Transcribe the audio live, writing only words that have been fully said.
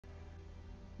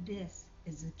This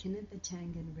is the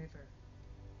Kinabatangan River.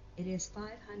 It is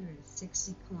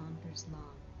 560 kilometers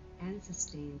long and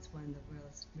sustains one of the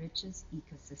world's richest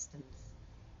ecosystems.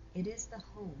 It is the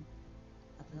home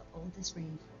of the oldest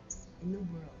rainforest in the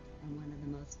world and one of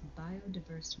the most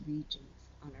biodiverse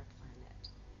regions on our planet.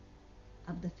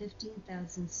 Of the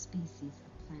 15,000 species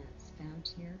of plants found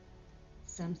here,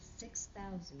 some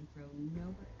 6,000 grow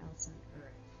nowhere else on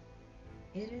Earth.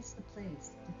 It is the place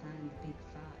to find the Big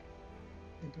Five: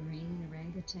 the Bornean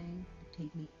Orangutan, the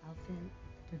Pygmy Elephant,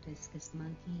 the Proboscis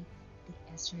monkey, the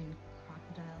Estuarine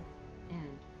crocodile,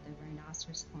 and the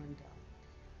Rhinoceros Hornbill.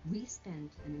 We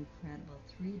spent an incredible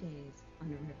 3 days on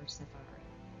a river safari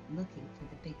looking for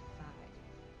the Big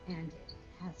Five, and it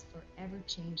has forever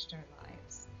changed our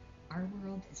lives. Our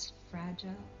world is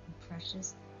fragile and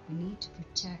precious. We need to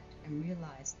protect and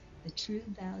realize the true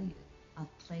value of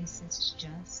places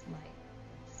just like